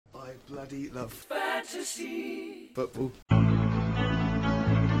bloody love fantasy football.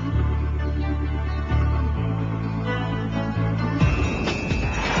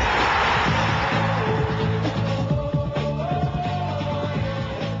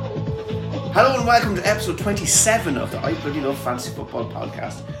 Hello and welcome to episode 27 of the I Bloody Love Fantasy Football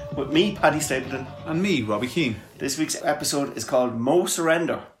podcast with me, Paddy Stapleton. And me, Robbie Keane. This week's episode is called Mo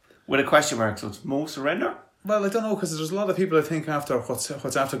Surrender with a question mark, so it's Mo Surrender? Well, I don't know, because there's a lot of people I think after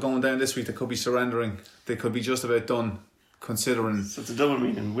what's after going down this week that could be surrendering. They could be just about done, considering. So it's a double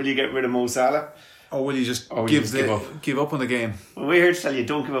meaning. Will you get rid of Mo Salah? Or will you just give up on the game? Well, we're here to tell you,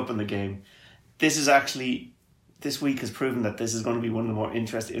 don't give up on the game. This week has proven that this is going to be one of the more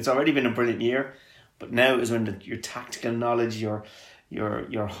interesting. It's already been a brilliant year, but now is when your tactical knowledge, your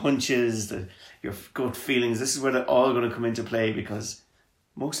hunches, your gut feelings, this is where they're all going to come into play, because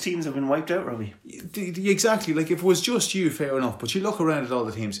most teams have been wiped out, Robbie. Exactly. Like, if it was just you, fair enough. But you look around at all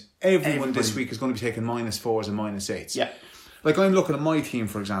the teams, everyone this week is going to be taking -4s and -8s. Yeah. Like, I'm looking at my team,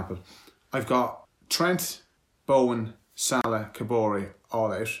 for example. I've got Trent, Bowen, Salah, Kabore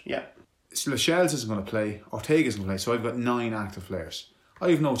all out. Yeah. Lascelles isn't going to play, Ortega's going to play, so I've got 9 active players. I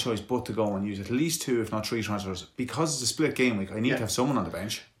have no choice but to go and use at least 2, if not 3 transfers. Because it's a split game week, I need to have someone on the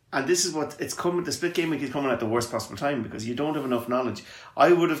bench. And this is what it's coming. The split game week is coming at the worst possible time, because you don't have enough knowledge.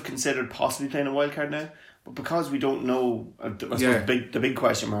 I would have considered possibly playing a wild card now, but because we don't know, I suppose the big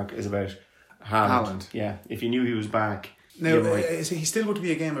question mark is about Haaland. Yeah, if you knew he was back. Now, he still would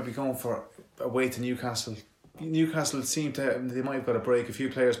be a game I'd be going for away to Newcastle. Newcastle they might have got a break, a few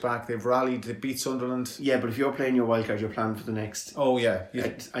players back, they've rallied, they beat Sunderland. Yeah, but if you're playing your wildcard, you're planning for the next. Oh yeah.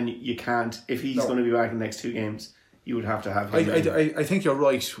 And you can't, if he's going to be back in the next 2 games, you would have to have him. I think you're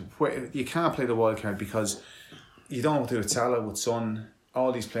right. You can't play the wildcard because you don't know what to do with Salah, with Son,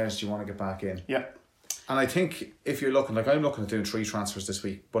 all these players you want to get back in. Yeah. And I think if you're looking, like I'm looking at doing 3 transfers this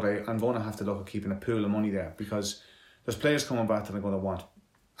week, but I'm going to have to look at keeping a pool of money there, because there's players coming back that I'm going to want.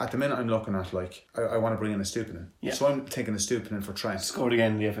 At the minute, I'm looking at, like, I want to bring in a Stupinin. Yeah. So I'm taking a Stupinin for Trent. Scored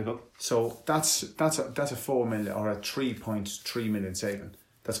again in the FA Cup. So that's a 4 million or a 3.3 million saving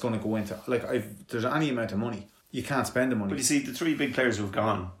that's going to go into, like, there's any amount of money. You can't spend the money. But you see, the 3 big players who've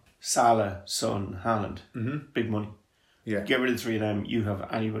gone, Salah, Son, Haaland, big money. Yeah. Get rid of the 3 of them, you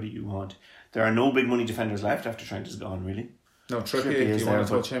have anybody you want. There are no big money defenders left after Trent is gone, really. No, Trippier, do you want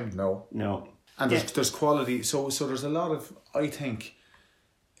to touch him? No. And there's quality. So there's a lot of, I think,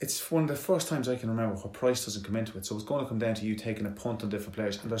 it's one of the first times I can remember where price doesn't come into it. So it's going to come down to you taking a punt on different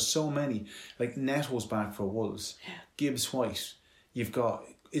players. And there's so many. Like, Neto's back for Wolves. Yeah. Gibbs White. You've got,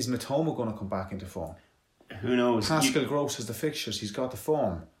 is Matoma going to come back into form? Who knows? Pascal Gross has the fixtures. He's got the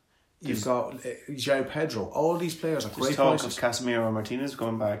form. You've got João Pedro. All these players are great talk prices. Of Casemiro and Martinez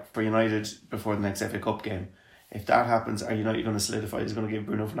going back for United before the next FA Cup game. If that happens, are United going to solidify? Is going to give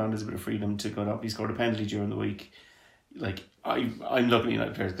Bruno Fernandes a bit of freedom to go up? He scored a penalty during the week. Like, I'm looking at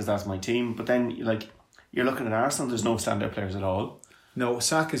United players because that's my team. But then, like, you're looking at Arsenal, there's no standout players at all. No,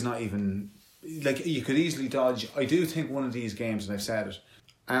 Saka's not even, like, you could easily dodge. I do think one of these games, and I've said it,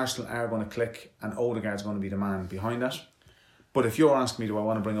 Arsenal are going to click and Odegaard's going to be the man behind that. But if you're asking me, do I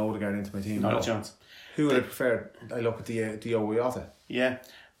want to bring Odegaard into my team? Not a chance. Who would I prefer? I look at Diogo Jota. Yeah,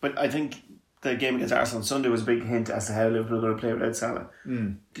 but I think the game against Arsenal on Sunday was a big hint as to how Liverpool are going to play without Salah.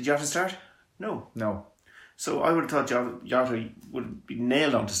 Did Jota start? No. So I would have thought Jota would be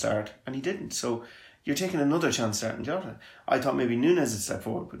nailed on to start, and he didn't. So you're taking another chance starting Jota. I thought maybe Núñez would step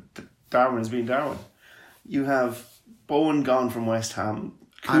forward, but Darwin has been Darwin. You have Bowen gone from West Ham,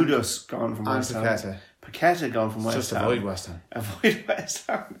 Kudus gone from West Ham, Paqueta gone from West Ham. Just avoid West Ham. Avoid West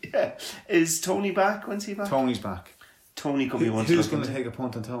Ham, yeah. Is Tony back? When's he back? Tony's back. Tony could be one. Who's going to take a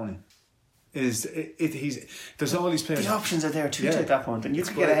punt on Tony? There's all these players. The options are there to take that punt, and you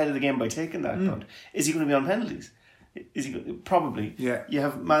could get ahead of the game by taking that punt. Is he going to be on penalties? Is he probably? Yeah. You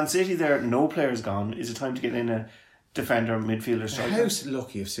have Man City there. No players gone. Is it time to get in a defender, midfielder, striker? How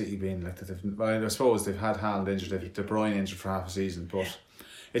lucky have City been? Like that? I suppose they've had Haaland injured, they've De Bruyne injured for half a season, but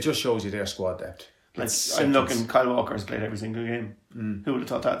it just shows you their squad depth. Like, I'm looking. Kyle Walker's played every single game. Who would have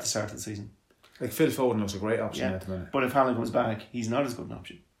thought that at the start of the season? Like, Phil Foden looks a great option at the minute. But if Haaland comes back, he's not as good an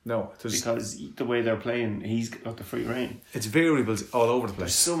option. No, because the way they're playing, he's got the free reign. It's variables all over the place.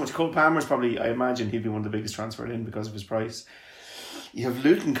 There's so much. Cole Palmer's probably, I imagine, he'd be one of the biggest transferred in because of his price. You have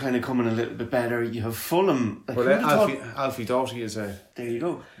Luton kind of coming a little bit better. You have Fulham. Like, Alfie Doughty is a... There you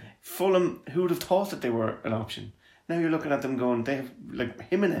go. Fulham, who would have thought that they were an option? Now you're looking at them going, they have, like,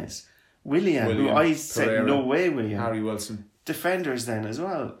 Jimenez, Willian, who I said, Pereira, no way, Willian. Harry Wilson. Defenders then as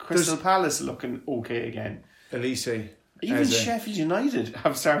well. Crystal Palace looking okay again. Elise. Even Sheffield United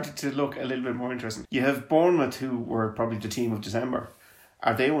have started to look a little bit more interesting. You have Bournemouth, who were probably the team of December,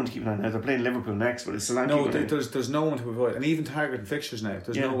 Are they one to keep an eye on? Now they're playing Liverpool next, but it's Solanke. No, there's no one to avoid, and even targeting fixtures now.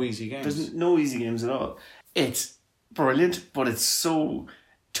 There's no easy games. There's no easy games at all. It's brilliant, but it's so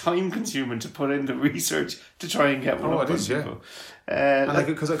time consuming to put in the research to try and get one. Oh, it is, people. And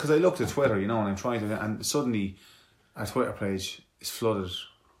because I looked at Twitter, and I'm trying to, and suddenly our Twitter page is flooded.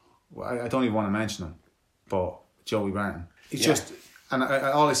 I don't even want to mention him, but Joey Barton. It's just, and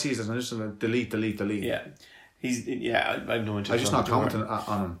all I see is I'm just going to delete. Yeah. I've no interest. I'm just not commenting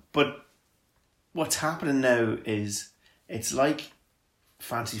on him. But what's happening now is it's like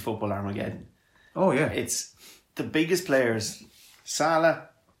fantasy football Armageddon. Oh yeah. It's the biggest players: Salah,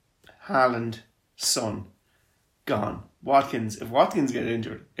 Haaland, Son, gone. Watkins. If Watkins get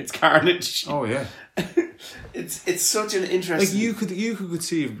injured, it's carnage. Oh yeah. It's such an interesting. Like you could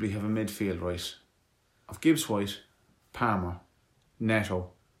conceivably have a midfield, right, of Gibbs White, Palmer,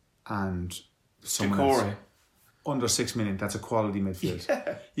 Neto, and someone else. Under 6 million, that's a quality midfield.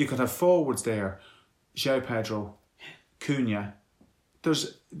 Yeah. You could have forwards there, João Pedro, Cunha.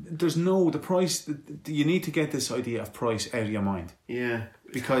 There's no the price. You need to get this idea of price out of your mind. Yeah,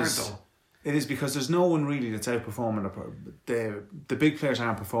 because there's no one really that's outperforming the big players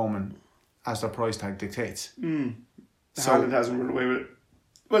aren't performing as their price tag dictates. So Haaland hasn't run away with it.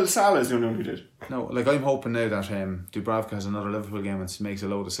 Well, Salah's the only one who did. No, like I'm hoping now that Dubravka has another Liverpool game and makes a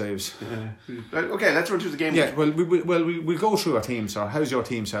load of saves. Okay, let's run through the game. Yeah, well, we'll go through our team, sir. How's your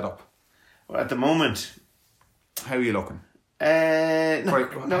team set up? Well, at the moment, how are you looking?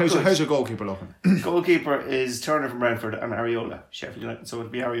 How's your goalkeeper looking? Goalkeeper is Turner from Brentford and Areola, Sheffield United. So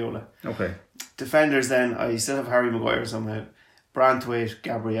it'll be Areola. Okay. Defenders then, I still have Harry Maguire somehow. Branthwaite,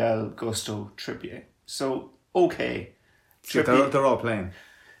 Gabriel, Gusto, Trippier. So okay. Trippier, they're all playing.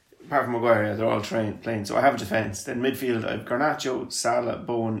 Apart from Maguire, they're all playing. So I have a defence. Then midfield, I have Garnacho, Salah,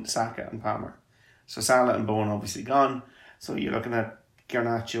 Bowen, Saka and Palmer. So Salah and Bowen obviously gone. So you're looking at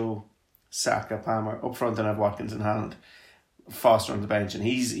Garnacho, Saka, Palmer. Up front then I have Watkins and Haaland. Foster on the bench, and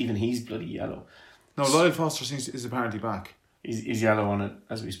he's bloody yellow. No, Lyle Foster is apparently back. He's yellow on it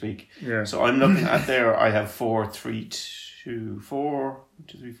as we speak. Yeah. So I'm looking at there, I have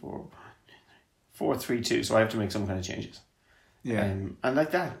 4-3-2. So I have to make some kind of changes. Yeah. And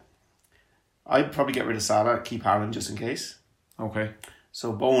like that, I'd probably get rid of Salah, keep Haaland just in case. Okay.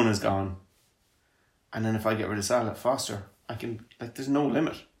 So Bowen is gone. And then if I get rid of Salah, Foster, I can, like, there's no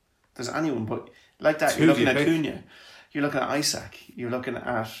limit. There's anyone, but like that, you're looking at Cunha. You're looking at Isaac. You're looking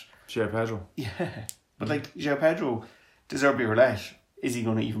at João Pedro. Yeah. But like João Pedro, Deserbi Roulette, is he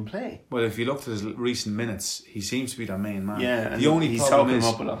going to even play? Well, if you look at his recent minutes, he seems to be their main man. Yeah. And the only he's problem is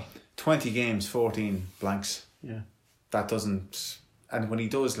him up a lot. 20 games, 14 blanks. Yeah. That doesn't... And when he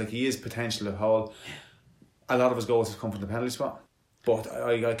does, like, he is potential to haul. A lot of his goals have come from the penalty spot. But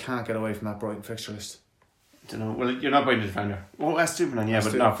I can't get away from that Brighton fixture list. I don't know. Well, you're not buying the defender. Well, that's Superman, yeah,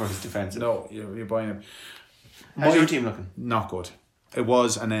 but not for his defence. No, you're buying him. How's your team looking? Not good. It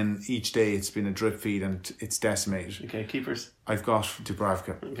was, and then each day it's been a drip feed and it's decimated. Okay, keepers. I've got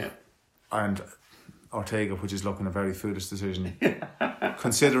Dubravka. Okay. And Ortega, which is looking a very foolish decision.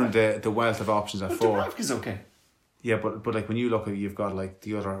 Considering the wealth of options at 4. Dubravka's okay. Yeah, but like when you look at it, you've got like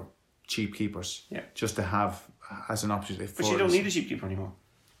the other cheap keepers. Yeah. Just to have as an option. But you don't need a cheap keeper anymore.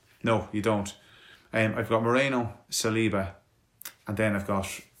 No, you don't. I've got Moreno, Saliba, and then I've got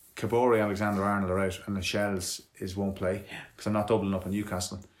Kabore, Alexander-Arnold are out, and the Shells won't play because I'm not doubling up on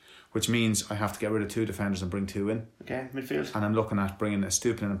Newcastle, which means I have to get rid of 2 defenders and bring 2 in. Okay, midfield. And I'm looking at bringing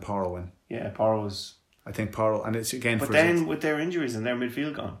Stupin and Porro in. Yeah, Porro's. I think Porro, and it's again. But then with their injuries and their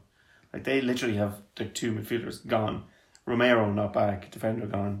midfield gone, like they literally have like 2 midfielders gone. Romero not back, defender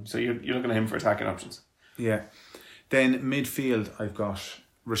gone. So you're looking at him for attacking options. Yeah. Then midfield, I've got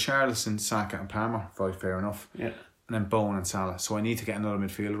Richarlison, Saka, and Palmer. Right, fair enough. Yeah. And then Bowen and Salah. So I need to get another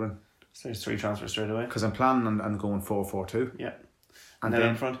midfielder in. So there's 3 transfers straight away. Because I'm planning on going 4-4-2. Yeah. And then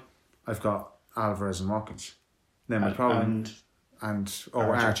in front, I've got Alvarez and Watkins. Then my problem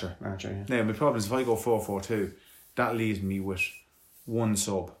Archer. Yeah. Now my problem is if I go 4-4-2, that leaves me with 1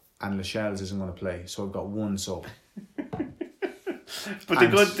 sub, and Lascelles isn't going to play, so I've got 1 sub. But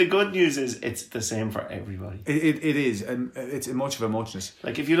the good news is it's the same for everybody. It is, and it's much of a muchness.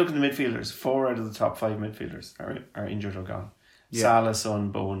 Like if you look at the midfielders, 4 out of the top 5 midfielders are injured or gone. Yeah. Salah,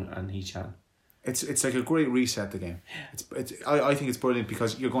 Son, Bowen, and Hee-Chan. It's like a great reset the game. I think it's brilliant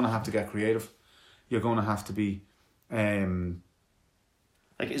because you're going to have to get creative. You're going to have to be.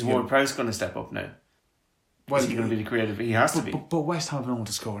 Like is Ward-Prowse going to step up now? Well, is he going to be the creative? He has to be. But West Ham have no one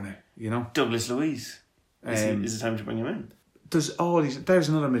to score now. You know, Douglas Luiz. Is it time to bring him in? There's all these. There's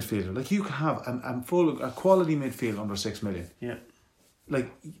another midfielder. Like you could have a quality midfield under 6 million. Yeah.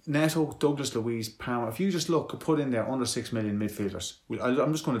 like Neto, Douglas Luiz, Palmer. If you just put in there under 6 million midfielders.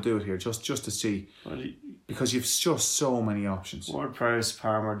 I'm just going to do it here just to see, because you've just so many options. Ward-Prowse,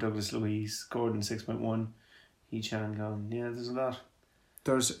 Palmer, Douglas Luiz, Gordon 6.1, Hee-Chan gone. Yeah, there's a lot.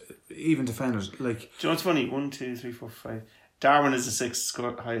 There's even defenders like. Do you know what's funny? 1, 2, 3, 4, 5. Darwin is the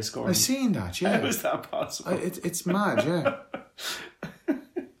 6th highest scorer. I've seen that. Yeah, how is that possible? It's mad. Yeah.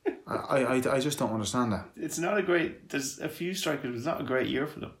 I just don't understand that. It's not a great. There's a few strikers. It's not a great year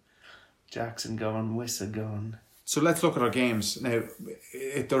for them. Jackson gone, Wissa gone. So let's look at our games now.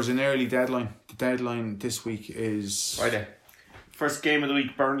 There's an early deadline. The deadline this week is Friday. First game of the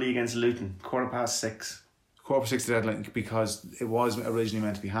week: Burnley against Luton. 6:15. 6:15 the deadline, because it was originally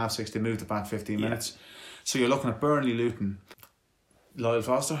meant to be 6:30. They moved it back 15 minutes. So you're looking at Burnley, Luton. Lyle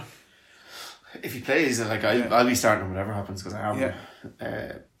Foster. If he plays, I'll be starting him whatever happens, because I have him.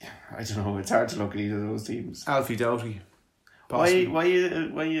 I don't know. It's hard to look at either of those teams. Alfie Doughty. Why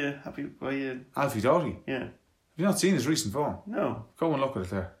you happy? Alfie Doughty? Yeah. Have you not seen his recent form? No. Go and look at it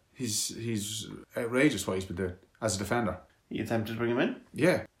there. He's outrageous what he's been doing as a defender. You attempted to bring him in?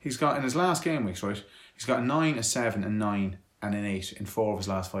 Yeah. He's got, in his last game weeks, right, he's got a 9, a 7, a 9 and an 8 in 4 of his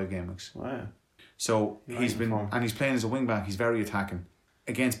last 5 game weeks. Wow. So he's playing as a wing back. He's very attacking.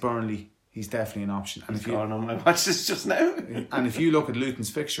 Against Burnley, he's definitely an option. And on my watch this just now. And if you look at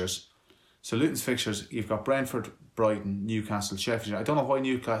Luton's fixtures, you've got Brentford, Brighton, Newcastle, Sheffield. I don't know why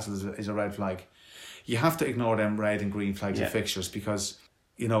Newcastle is a red flag. You have to ignore them red and green flags of fixtures, because,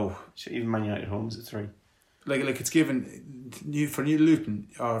 you know, even Man United homes at 3. Like it's given for Luton,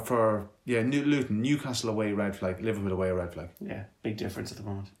 or for Luton, Newcastle away red flag, Liverpool away red flag. Yeah, big difference at the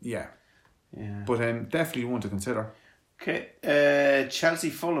moment. Yeah. Yeah. But definitely one to consider. Okay. Chelsea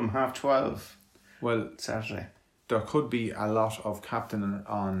Fulham 12:30. Well, Saturday. There could be a lot of captain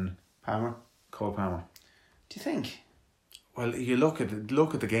on Cole Palmer. Do you think? Well, you look at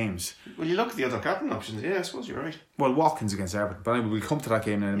the games. Well, you look at the other captain options. Yeah, I suppose you're right. Well, Watkins against Everton, but we'll come to that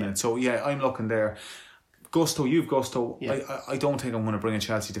game in a minute. So yeah, I'm looking there. Gusto, you've Gusto. Yeah. I don't think I'm going to bring a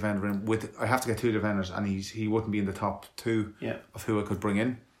Chelsea defender in. I have to get 2 defenders, and he wouldn't be in the top 2 of who I could bring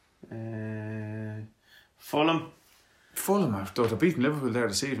in. Fulham, they're beating Liverpool there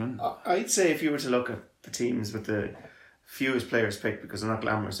this evening. I'd say if you were to look at the teams with the fewest players picked, because they're not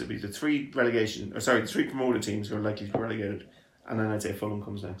glamorous, it'd be the 3 promoted teams who are likely to be relegated, and then I'd say Fulham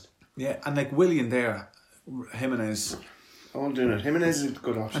comes next. Yeah, and like Willian there, Jimenez. All doing it. Jimenez is a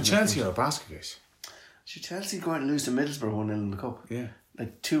good option. And Chelsea are a basket case. Should Chelsea go out and lose to Middlesbrough 1-0 in the cup? Yeah.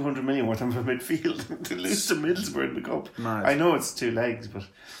 Like 200 million worth of midfield to lose to Middlesbrough in the cup. Mad. I know it's 2 legs, but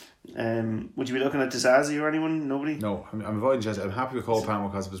would you be looking at Dizazi or anyone? Nobody? No, I'm avoiding Chelsea. I'm happy with Cole Palmer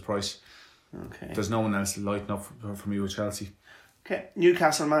because of his price. Okay. There's no one else lighting up for me with Chelsea. Okay.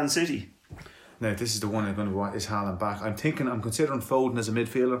 Newcastle Man City. Now this is the one I'm going to want, is Haaland back. I'm considering Foden as a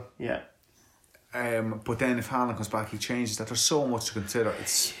midfielder. Yeah. But then if Haaland comes back, he changes that. There's so much to consider.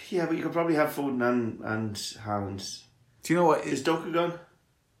 Yeah, but you could probably have Foden and Haaland. Do you know what? Is Doku gone?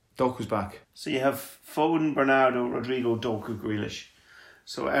 Doku's back. So you have Foden, Bernardo, Rodrigo, Doku, Grealish.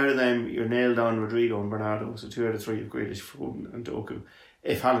 So out of them, you're nailed on Rodrigo and Bernardo. So 2 out of 3 of Grealish, Foden and Doku.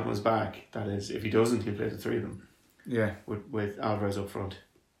 If Haaland comes back, that is. If he doesn't, he'll play the 3 of them. Yeah. With Alvarez up front.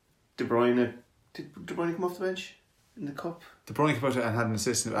 De Bruyne. Did De Bruyne come off the bench in the cup? De Bruyne came out and had an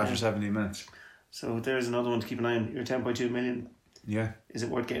assist after 17 minutes. So there's another one to keep an eye on. You're 10.2 million. Yeah. Is it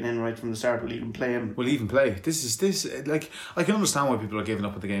worth getting in right from the start? Will even play him? Will even play. This like, I can understand why people are giving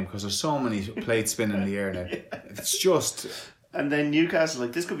up at the game, because there's so many plates spinning in the air now. It's just. And then Newcastle,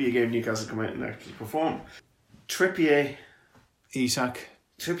 this could be a game Newcastle come out and actually perform. Trippier. Isak.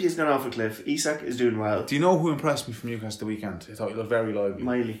 Trippier's gone off a cliff. Isak is doing well. Do you know who impressed me from Newcastle the weekend? I thought he looked very lively.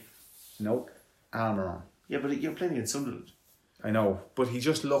 Miley. No. Almiron. Yeah, but you're playing against Sunderland. I know, but he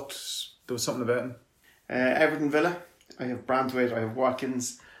just looked. There was something about him. Everton Villa. I have Branthwaite. I have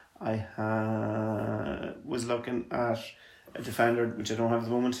Watkins. I was looking at a defender, which I don't have at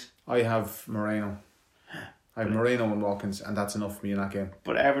the moment. I have Moreno. I have Moreno and Watkins, and that's enough for me in that game.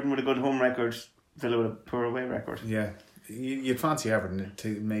 But Everton with a good home record, Villa with a poor away record. Yeah, you'd fancy Everton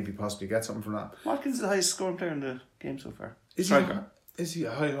to maybe possibly get something from that. Watkins is the highest scoring player in the game so far. Is he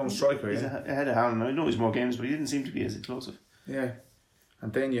a high home striker? He's ahead of Haaland. I know he's more games, but he didn't seem to be as explosive. Yeah,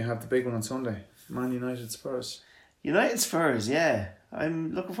 and then you have the big one on Sunday. Man United Spurs. United Spurs, yeah.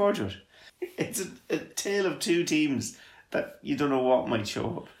 I'm looking forward to it. It's a tale of 2 teams that you don't know what might show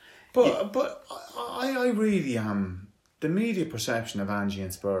up. But I really am. The media perception of Angie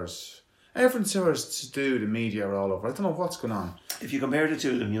and Spurs. Everyone says to do, the media are all over. I don't know what's going on. If you compare the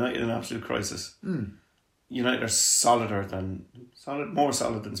 2 of them, United in absolute crisis. United are more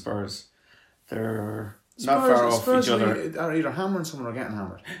solid than Spurs. They're not far off each other. Are either hammering someone or getting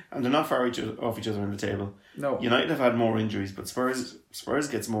hammered. And they're not far off each other on the table. No. United have had more injuries, but Spurs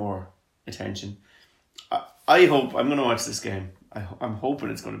gets more attention. I hope, I'm going to watch this game. I'm hoping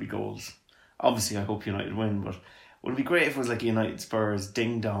it's going to be goals. Obviously, I hope United win, but would it be great if it was like a United Spurs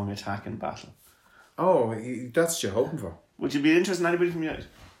ding-dong attacking battle? Oh, that's what you're hoping for. Would you be interested in anybody from United?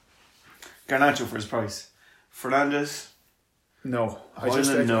 Garnacho for his price. Fernandes? No.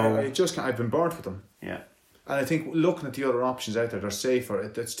 I've been bored with them. Yeah. And I think looking at the other options out there, they're safer.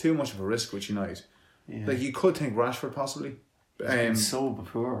 It's too much of a risk with United. Yeah. Like you could think Rashford possibly. It's so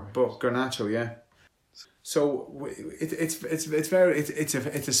poor. But Garnacho, yeah. So it's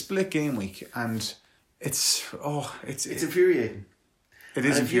a split game week, and it's infuriating. It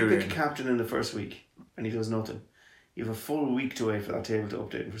is infuriating. If you pick a captain in the first week and he does nothing, you have a full week to wait for that table to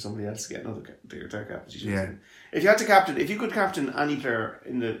update and for somebody else to get another captain. Yeah. If you could captain any player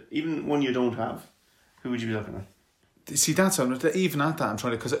even one you don't have, who would you be looking at? See, even at that, I'm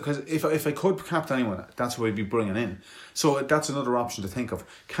trying to because if I could captain anyone, that's who I'd be bringing in. So that's another option to think of.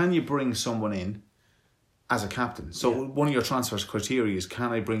 Can you bring someone in as a captain? So one of your transfers criteria is,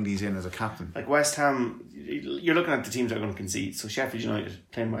 can I bring these in as a captain? Like West Ham, you're looking at the teams that are going to concede. So Sheffield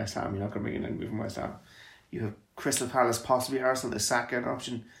United playing West Ham, you're not going to bring in anybody from West Ham. You have Crystal Palace, possibly Arsenal. Is Saka an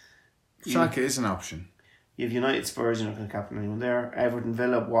option? Saka is an option. You have United, Spurs, you're not going to captain anyone there. Everton,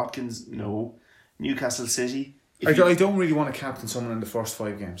 Villa, Watkins, no. Newcastle City. I don't really want to captain someone in the first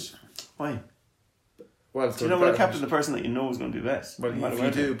 5 games. Why? Well, do you not want to captain the person that you know is going to do best? Well, if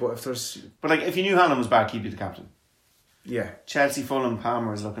you do, but if there's... But like, if you knew Haaland was back, he'd be the captain. Yeah. Chelsea, Fulham,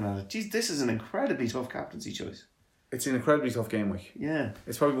 Palmer is looking at it. Geez, this is an incredibly tough captaincy choice. It's an incredibly tough game week. Yeah.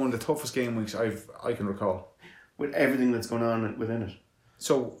 It's probably one of the toughest game weeks I can recall. With everything that's going on within it.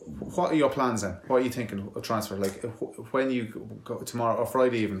 So, what are your plans then? What are you thinking of transfer? Like, when you go tomorrow or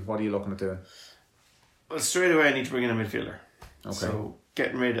Friday even, what are you looking at doing? Well, straight away I need to bring in a midfielder. Okay. So,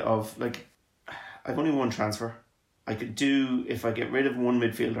 getting rid of, like, I've only one transfer. I could do, if I get rid of one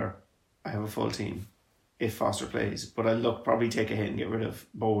midfielder, I have a full team if Foster plays. But I'll probably take a hit and get rid of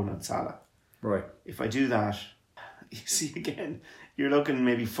Bowen and Salah. Right. If I do that, you see again, you're looking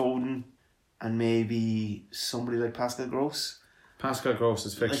maybe Foden and maybe somebody like Pascal Gross. Pascal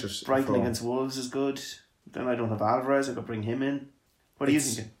Gross's fixtures. Like Brighton against Wolves is good. Then I don't have Alvarez, I could bring him in. What are you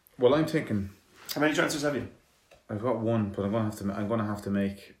thinking? Well, I'm thinking... How many transfers have you? I've got one, but I'm gonna have to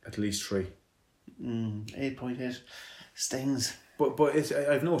make at least 3. 8 hit stings. But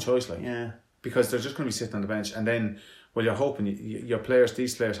I've no choice, like, yeah, because they're just going to be sitting on the bench, and then you're hoping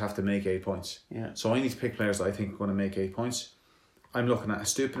these players have to make 8 points. Yeah. So I need to pick players that I think are going to make 8 points. I'm looking at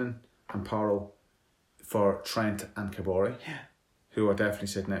Estupiñán and Porro for Trent and Kabore, who are definitely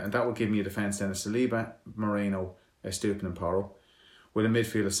sitting out, and that will give me a defence then of Saliba, Moreno, Estupiñán and Porro, with a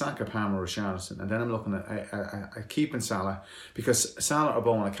midfielder Saka, Palmer, Richarlison, and then I'm looking at keeping Salah, because Salah or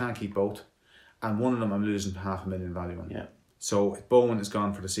Bowen I can't keep both. And one of them I'm losing $500,000 value on. Yeah. So Bowen is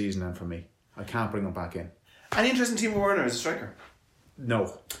gone for the season and for me. I can't bring him back in. Any interest in Timo Werner as a striker?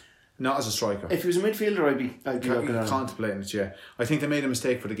 No. Not as a striker. If he was a midfielder, I'd be looking at him. Contemplating it, yeah. I think they made a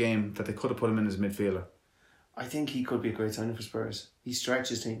mistake for the game that they could have put him in as a midfielder. I think he could be a great signing for Spurs. He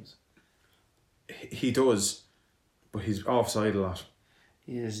stretches teams. He does, but he's offside a lot.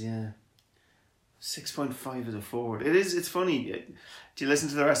 He is, yeah. 6.5 as a forward. It's funny. Do you listen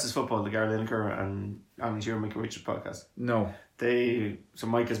to the rest of football, the Gary Lineker and Alan Shearer, Micah Richards podcast? No. So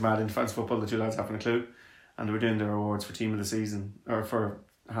Mike is mad into fantasy football, the two lads haven't a clue, and they were doing their awards for team of the season, or for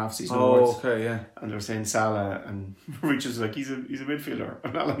half season awards. Oh, okay, yeah. And they were saying Salah, and Richards was like, he's a midfielder.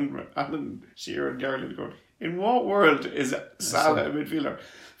 And Alan Shearer and Gary Lineker, in what world is Salah a midfielder?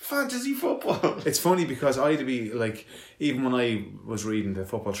 Fantasy football. It's funny because I'd be like, even when I was reading the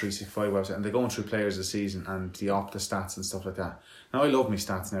Football 365 website and they're going through players this season and the Opta stats and stuff like that. Now I love my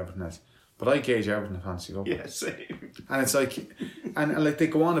stats and everything else, but I gauge everything in fantasy football. Yeah, same. And it's like, and like they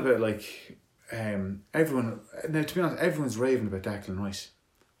go on about like, everyone. Now to be honest, everyone's raving about Declan Rice.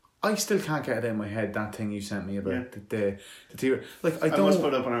 I still can't get it out of my head, that thing you sent me about the tier. Like I must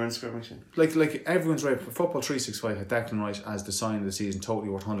put it up on our Instagram actually. Like everyone's raving. Football 365 had Declan Rice as the sign of the season, totally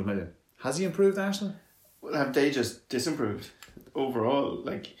worth 100 million. Has he improved, Arsenal? Well, have they just disimproved overall?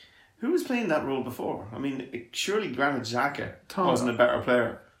 Like, who was playing that role before? I mean, surely Granit Xhaka wasn't a better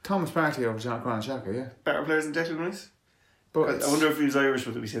player. Thomas Partey over Granit Xhaka, yeah. Better players than Declan Rice? But I wonder if he was Irish,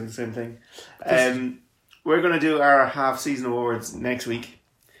 would we say the same thing? We're going to do our half-season awards next week.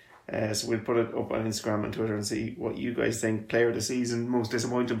 So we'll put it up on Instagram and Twitter and see what you guys think. Player of the season, most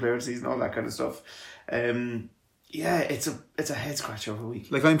disappointing player of the season, all that kind of stuff. Yeah, it's a head scratcher of a week.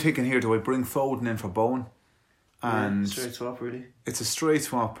 Like I'm thinking here, do I bring Foden in for Bowen And straight swap, really. It's a straight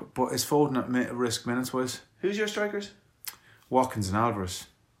swap, but is Foden at risk minutes wise? Who's your strikers? Watkins and Alvarez.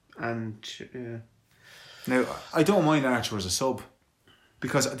 And now I don't mind Archer as a sub,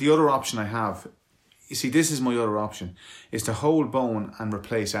 because the other option I have, you see, this is my other option, is to hold Bowen and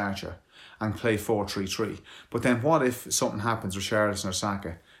replace Archer and play 4-3-3. But then what if something happens with Richarlison or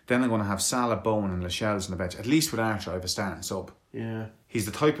Saka? Then I'm going to have Salah, Bowen and Lascelles on the bench. At least with Archer I have a starting sub. Yeah. He's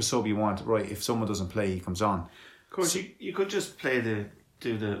the type of sub you want, right? If someone doesn't play, he comes on. Of course, you could just do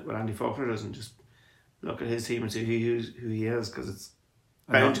what Andy Faulkner does and just look at his team and see who he is, because it's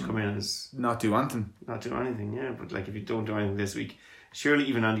bound to come in as not do anything. Not do anything, yeah. But like, if you don't do anything this week, surely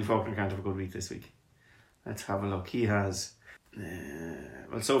even Andy Faulkner can't have a good week this week. Let's have a look. He has,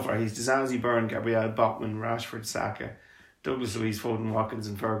 well, so far he's Disasi, Byrne, Gabriel, Botman, Rashford, Saka, Douglas Luiz, Foden, Watkins,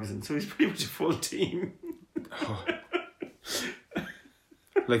 and Ferguson. So he's pretty much a full team. Oh.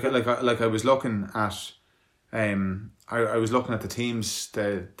 Like I was looking at, I was looking at the teams,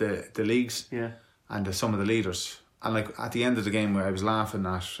 the leagues, yeah, and some of the leaders, and like at the end of the game, I was laughing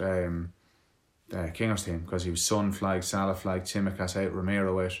at Kinger's team, because he was Son flagged, Salah flagged, Tsimikas out,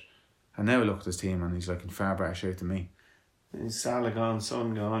 Romero out, and now I look at his team and he's like in far better shape than me. Salah gone,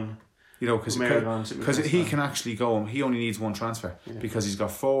 Son gone. You know, because he can actually go. He only needs one transfer, because he's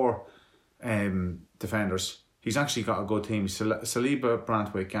got 4 defenders. He's actually got a good team. Saliba,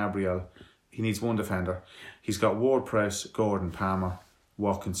 Brantwaite, Gabriel. He needs one defender. He's got Ward-Prowse, Gordon, Palmer,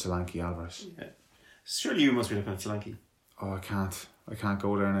 Watkins, Solanke, Alvarez. Yeah. Surely you must be looking at Solanke. Oh, I can't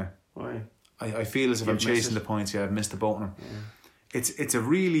go there now. Why? I feel as if I'm chasing the points here. I've missed the boat on him. Yeah.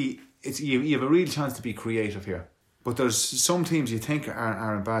 You have a real chance to be creative here. But there's some teams you think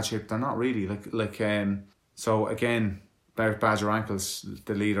are in bad shape. They're not really. So again, Badger Ankles,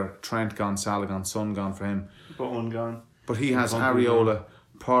 the leader. Trent gone, Salah gone, Son gone for him. Bowen gone. But he has Areola,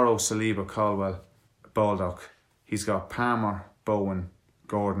 Porro, Saliba, Caldwell, Baldock. He's got Palmer, Bowen,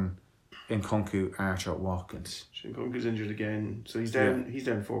 Gordon, Nkunku, Archer, Watkins. Nkunku's injured again, so he's down. Yeah. He's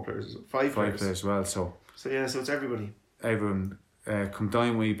down 4 players, 5 players as well. So yeah, so it's everybody. Everyone. Come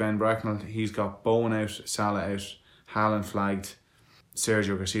down with Ben Bracknell. He's got Bowen out, Salah out, Haaland flagged,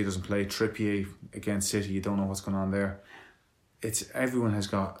 Sergio Garcia doesn't play, Trippier against City. You don't know what's going on there. Everyone has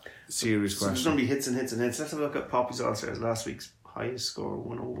got serious questions. There's going to be hits and hits and hits. Let's have a look at Poppy's All-Stars. Last week's highest score,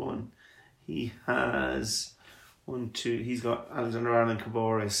 101. He has 1, 2. He's got Alexander Arnold,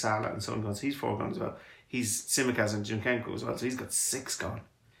 Kabore, Salah, and so on. So he's 4 gone as well. He's Tsimikas and Zinchenko as well. So he's got 6 gone.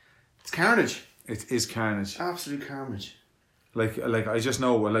 It's carnage. It is carnage. Absolute carnage. Like I just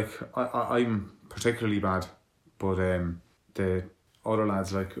know, I'm particularly bad, but the other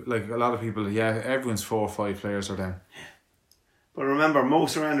lads, like a lot of people, everyone's 4 or 5 players are down. But remember,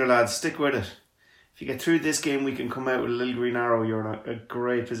 most around lads, stick with it. If you get through this game, we can come out with a little green arrow. You're in a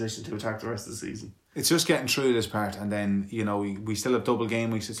great position to attack the rest of the season. It's just getting through this part, and then we still have double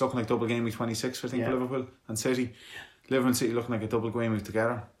game weeks. It's looking like double game week 26, I think, for Liverpool and City. Liverpool and City looking like a double game week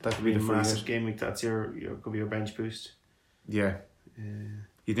together. That could be the massive game week. That's could be your bench boost. Yeah.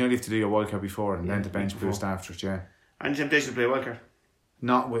 You'd nearly have to do your wildcard before and then the bench boost after it, yeah. And temptation to play wildcard?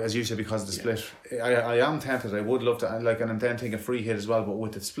 Not, as you said, because of the split. I am tempted. I would love to, and I'm then taking a free hit as well, but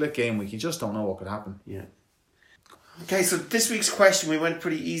with the split game week, you just don't know what could happen. Yeah. Okay, so this week's question, we went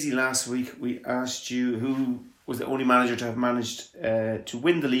pretty easy last week. We asked you who was the only manager to have managed to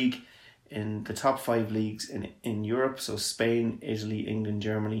win the league in the top 5 leagues in Europe. So Spain, Italy, England,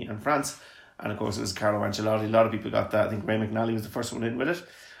 Germany and France. And of course it was Carlo Ancelotti. A lot of people got that. I think Ray McNally was the first one in with it.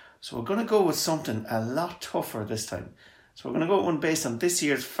 So we're going to go with something a lot tougher this time. So we're going to go with one based on this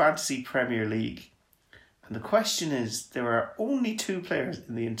year's Fantasy Premier League. And the question is, there are only 2 players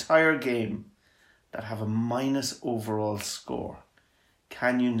in the entire game that have a minus overall score.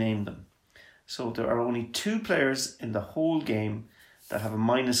 Can you name them? So there are only 2 players in the whole game that have a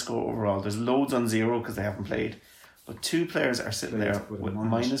minus score overall. There's loads on 0 because they haven't played. But 2 players are sitting there with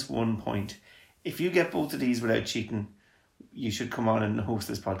minus 1 point. If you get both of these without cheating, you should come on and host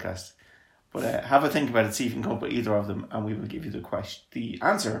this podcast. But have a think about it, see if you can come up with either of them, and we will give you the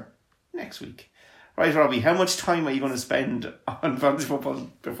answer next week. Right, Robbie, how much time are you going to spend on fantasy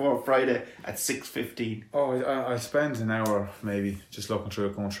football before Friday at 6:15? Oh, I spend an hour maybe just looking through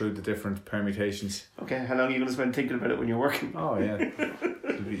it, going through the different permutations. Okay, how long are you going to spend thinking about it when you're working? Oh, yeah.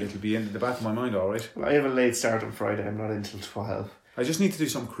 it'll be in the back of my mind, all right. Well, I have a late start on Friday. I'm not in until 12. I just need to do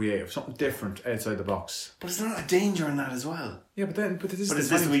something creative, something different outside the box. But is there not a danger in that as well? Yeah, but is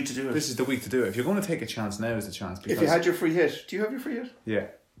this the week to do it? This is the week to do it. If you're going to take a chance, now is the chance. Because if you had your free hit, do you have your free hit? Yeah.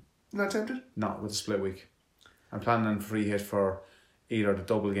 Not tempted? Not with a split week. I'm planning on free hit for either the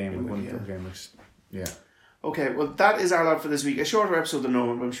double game or one double game weeks. Yeah. Okay, well that is our lot for this week. A shorter episode than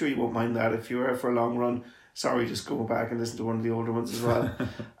normal, but I'm sure you won't mind that if you're out for a long run. sorry, just go back and listen to one of the older ones as well.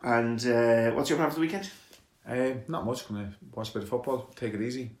 And what's your plan for the weekend? Not much. Gonna watch a bit of football. Take it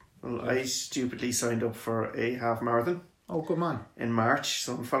easy. Well, I stupidly signed up for a half marathon. Oh, good man. In March,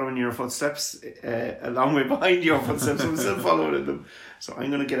 so I'm following your footsteps, a long way behind your footsteps. I'm still following them. So I'm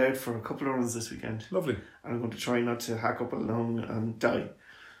going to get out for a couple of runs this weekend. Lovely. And I'm going to try not to hack up a lung and die.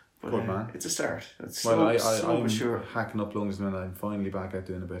 But, good man. It's a start. It's I'm sure. hacking up lungs and I'm finally back out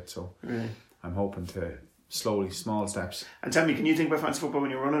doing a bit. So really? I'm hoping to slowly, small steps. And tell me, can you think about fantasy football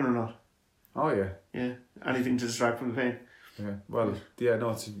when you're running or not? Oh yeah. Yeah. Anything to distract from the pain? Yeah. Well, yeah, no,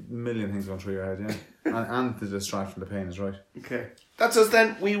 it's a million things going through your head, yeah. and the distract from the pain is right. Okay. That's us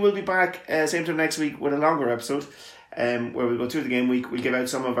then. We will be back same time next week with a longer episode where we'll go through the game week. We'll give out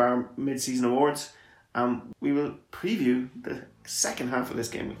some of our mid-season awards and we will preview the second half of this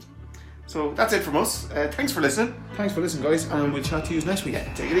game week. So that's it from us. Thanks for listening. Thanks for listening, guys, and we'll chat to you next week.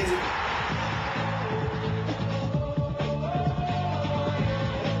 Yeah, take it easy.